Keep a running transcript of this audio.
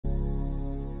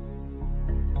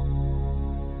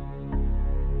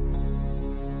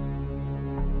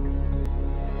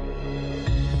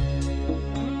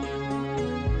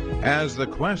As the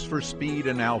quest for speed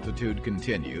and altitude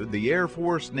continued, the Air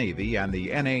Force, Navy, and the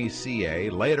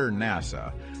NACA, later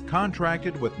NASA,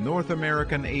 contracted with North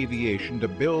American Aviation to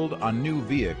build a new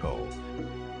vehicle.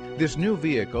 This new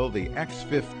vehicle, the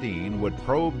X-15, would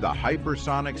probe the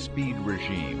hypersonic speed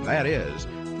regime, that is,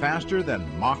 faster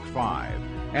than Mach 5,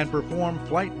 and perform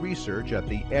flight research at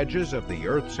the edges of the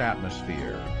Earth's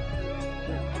atmosphere.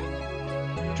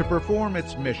 To perform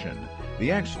its mission,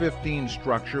 the X-15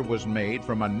 structure was made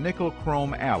from a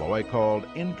nickel-chrome alloy called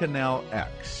Inconel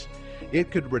X. It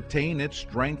could retain its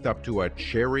strength up to a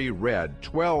cherry red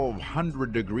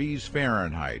 1200 degrees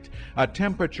Fahrenheit, a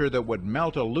temperature that would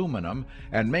melt aluminum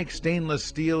and make stainless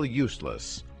steel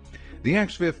useless. The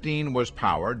X-15 was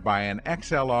powered by an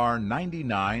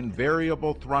XLR-99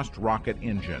 variable thrust rocket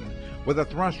engine with a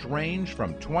thrust range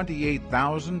from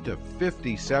 28,000 to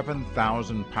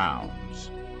 57,000 pounds.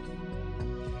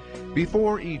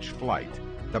 Before each flight,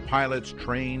 the pilots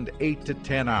trained 8 to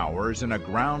 10 hours in a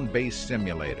ground-based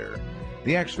simulator.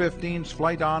 The X-15's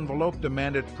flight envelope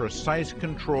demanded precise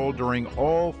control during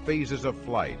all phases of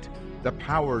flight: the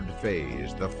powered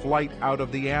phase, the flight out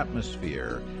of the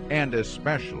atmosphere, and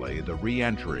especially the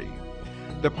re-entry.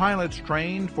 The pilots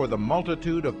trained for the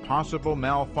multitude of possible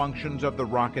malfunctions of the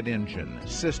rocket engine,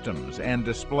 systems, and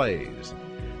displays.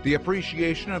 The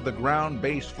appreciation of the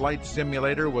ground-based flight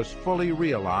simulator was fully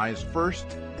realized first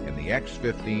in the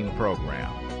X-15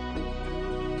 program.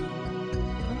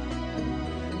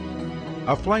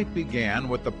 A flight began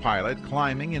with the pilot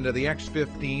climbing into the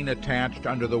X-15 attached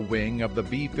under the wing of the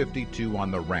B-52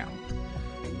 on the ramp.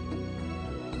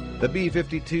 The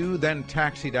B-52 then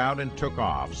taxied out and took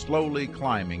off, slowly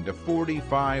climbing to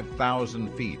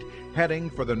 45,000 feet, heading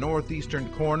for the northeastern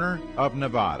corner of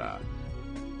Nevada.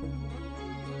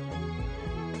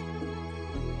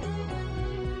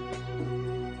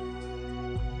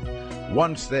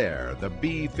 Once there, the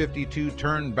B-52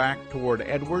 turned back toward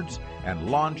Edwards and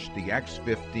launched the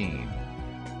X-15.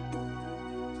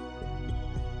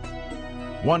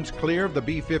 Once clear of the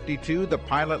B-52, the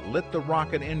pilot lit the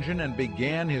rocket engine and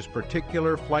began his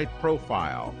particular flight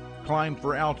profile, climb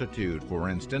for altitude, for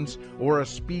instance, or a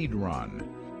speed run.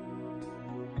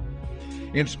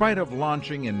 In spite of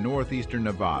launching in northeastern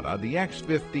Nevada, the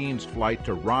X-15's flight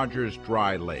to Rogers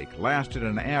Dry Lake lasted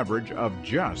an average of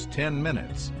just 10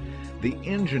 minutes. The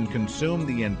engine consumed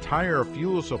the entire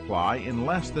fuel supply in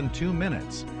less than 2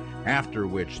 minutes, after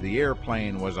which the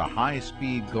airplane was a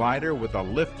high-speed glider with a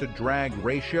lift-to-drag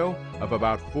ratio of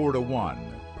about 4 to 1.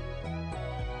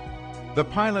 The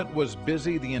pilot was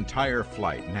busy the entire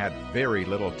flight and had very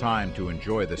little time to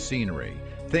enjoy the scenery.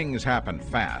 Things happened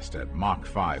fast at Mach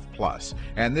 5+,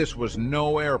 and this was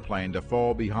no airplane to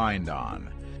fall behind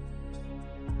on.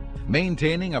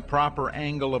 Maintaining a proper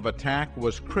angle of attack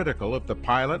was critical if the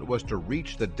pilot was to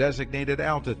reach the designated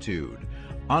altitude.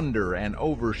 Under and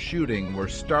overshooting were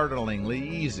startlingly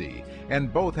easy,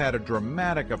 and both had a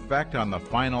dramatic effect on the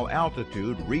final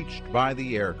altitude reached by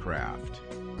the aircraft.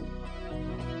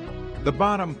 The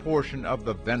bottom portion of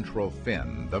the ventral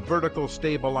fin, the vertical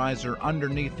stabilizer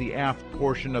underneath the aft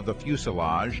portion of the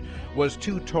fuselage, was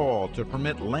too tall to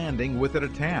permit landing with it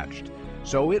attached.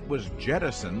 So it was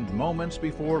jettisoned moments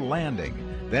before landing,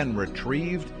 then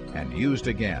retrieved and used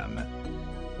again.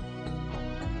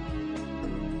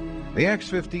 The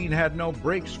X-15 had no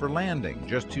brakes for landing,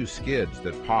 just 2 skids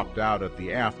that popped out at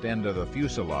the aft end of the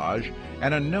fuselage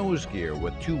and a nose gear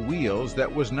with 2 wheels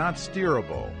that was not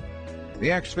steerable.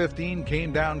 The X-15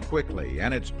 came down quickly,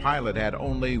 and its pilot had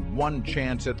only one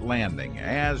chance at landing,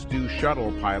 as do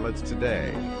shuttle pilots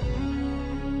today.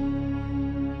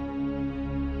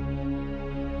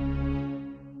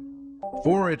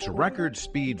 For its record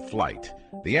speed flight,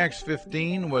 the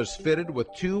X-15 was fitted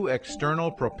with 2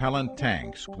 external propellant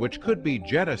tanks, which could be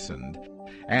jettisoned,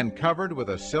 and covered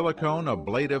with a silicone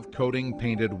ablative coating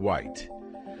painted white.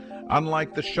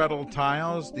 Unlike the shuttle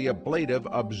tiles, the ablative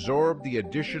absorbed the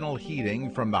additional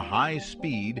heating from the high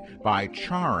speed by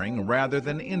charring rather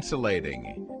than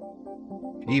insulating.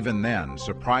 Even then,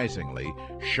 surprisingly,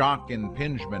 shock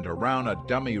impingement around a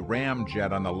dummy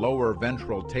ramjet on the lower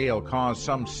ventral tail caused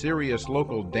some serious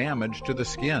local damage to the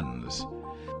skins.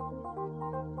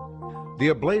 The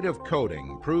ablative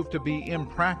coating proved to be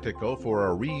impractical for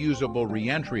a reusable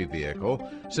re-entry vehicle,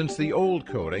 since the old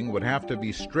coating would have to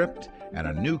be stripped and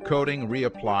a new coating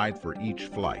reapplied for each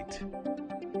flight.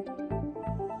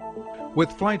 With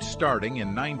flights starting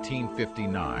in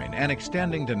 1959 and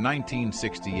extending to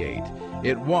 1968,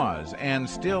 it was and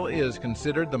still is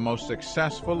considered the most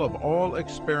successful of all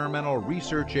experimental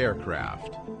research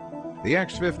aircraft. The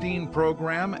X-15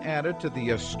 program added to the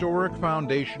historic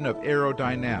foundation of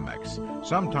aerodynamics,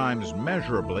 sometimes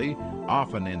measurably,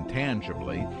 often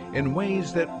intangibly, in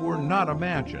ways that were not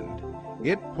imagined.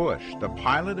 It pushed the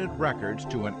piloted records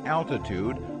to an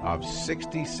altitude of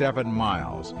 67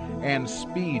 miles and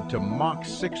speed to Mach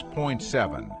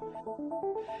 6.7.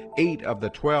 8 of the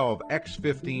 12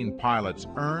 X-15 pilots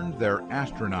earned their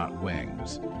astronaut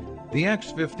wings. The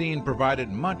X-15 provided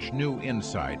much new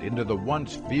insight into the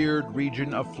once feared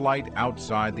region of flight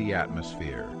outside the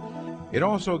atmosphere. It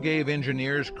also gave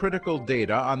engineers critical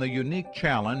data on the unique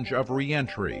challenge of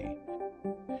re-entry.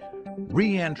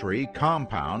 Re-entry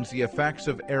compounds the effects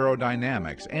of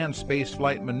aerodynamics and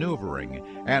spaceflight maneuvering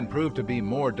and proved to be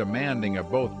more demanding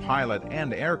of both pilot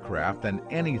and aircraft than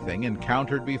anything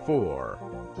encountered before.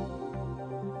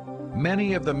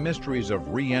 Many of the mysteries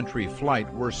of re-entry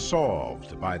flight were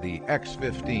solved by the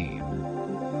X-15.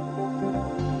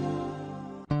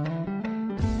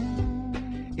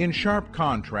 In sharp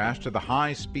contrast to the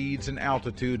high speeds and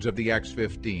altitudes of the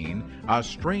X-15, a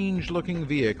strange-looking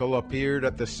vehicle appeared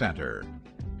at the center.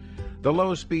 The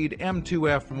low-speed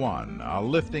M2F1, a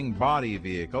lifting body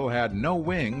vehicle, had no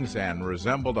wings and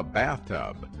resembled a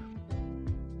bathtub.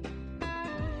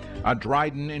 A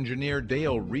Dryden engineer,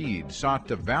 Dale Reed, sought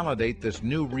to validate this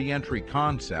new re-entry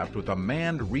concept with a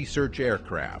manned research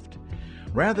aircraft.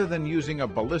 Rather than using a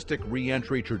ballistic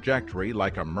re-entry trajectory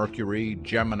like a Mercury,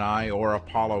 Gemini, or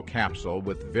Apollo capsule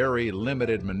with very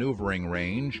limited maneuvering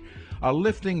range, a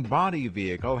lifting body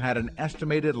vehicle had an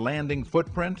estimated landing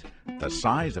footprint the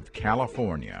size of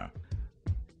California.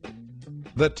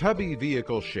 The tubby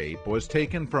vehicle shape was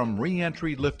taken from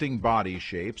re-entry lifting body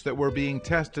shapes that were being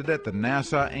tested at the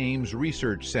NASA Ames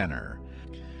Research Center.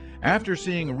 After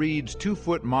seeing Reed's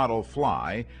 2-foot model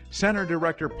fly, Center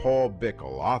Director Paul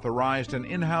Bickle authorized an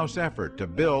in-house effort to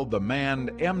build the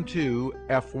manned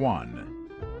M2F1.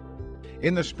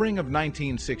 In the spring of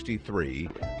 1963,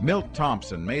 Milt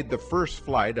Thompson made the first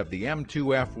flight of the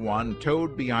M2F1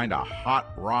 towed behind a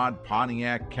hot rod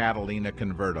Pontiac Catalina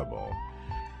convertible.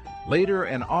 Later,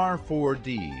 an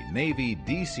R-4D Navy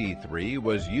DC-3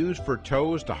 was used for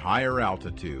tows to higher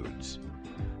altitudes.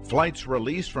 Flights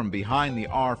released from behind the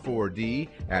R-4D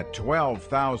at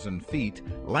 12,000 feet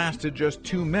lasted just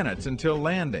 2 minutes until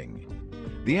landing.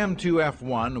 The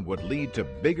M2F1 would lead to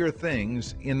bigger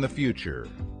things in the future.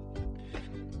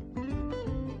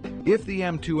 If the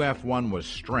M2F1 was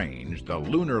strange, the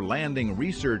Lunar Landing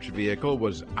Research Vehicle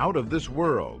was out of this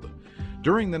world.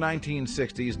 During the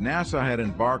 1960s, NASA had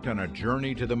embarked on a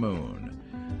journey to the moon.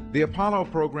 The Apollo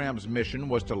program's mission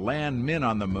was to land men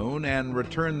on the moon and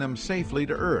return them safely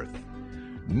to Earth.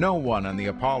 No one on the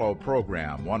Apollo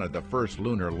program wanted the first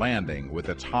lunar landing, with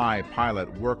its high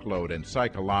pilot workload and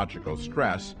psychological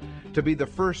stress, to be the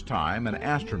first time an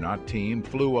astronaut team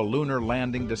flew a lunar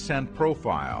landing descent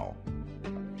profile.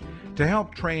 To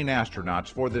help train astronauts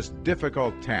for this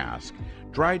difficult task,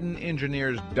 Dryden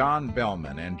engineers Don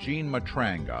Bellman and Gene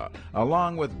Matranga,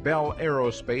 along with Bell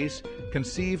Aerospace,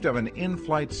 conceived of an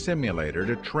in-flight simulator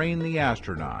to train the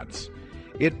astronauts.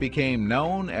 It became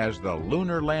known as the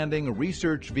Lunar Landing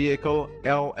Research Vehicle,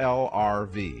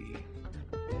 LLRV.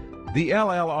 The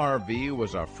LLRV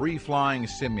was a free-flying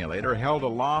simulator held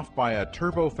aloft by a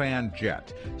turbofan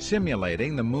jet,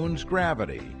 simulating the moon's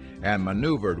gravity, and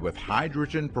maneuvered with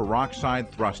hydrogen peroxide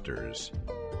thrusters.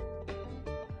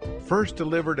 First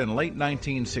delivered in late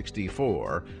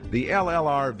 1964, the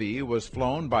LLRV was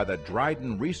flown by the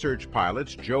Dryden research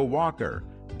pilots Joe Walker,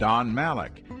 Don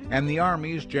Malik, and the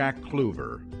Army's Jack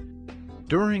Kluver.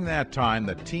 During that time,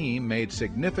 the team made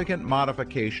significant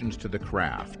modifications to the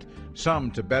craft,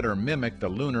 some to better mimic the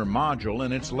lunar module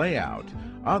in its layout,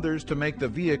 others to make the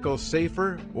vehicle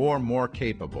safer or more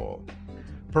capable.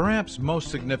 Perhaps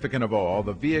most significant of all,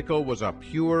 the vehicle was a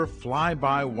pure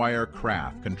fly-by-wire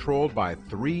craft controlled by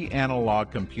 3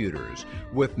 analog computers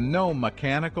with no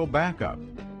mechanical backup.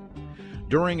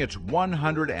 During its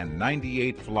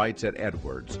 198 flights at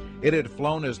Edwards, it had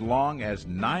flown as long as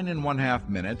 9.5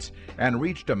 minutes and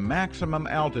reached a maximum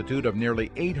altitude of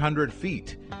nearly 800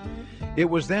 feet. It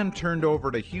was then turned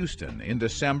over to Houston in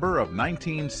December of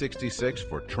 1966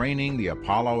 for training the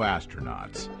Apollo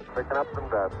astronauts. Picking up some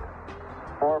dust.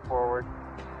 4 forward.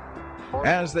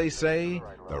 As they say,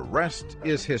 the rest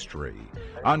is history.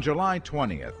 On July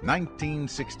 20th,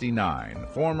 1969,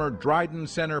 former Dryden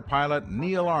Center pilot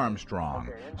Neil Armstrong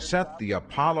set the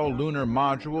Apollo lunar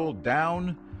module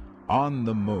down on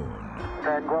the moon.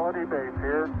 Tranquility Base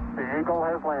here. The Eagle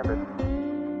has landed.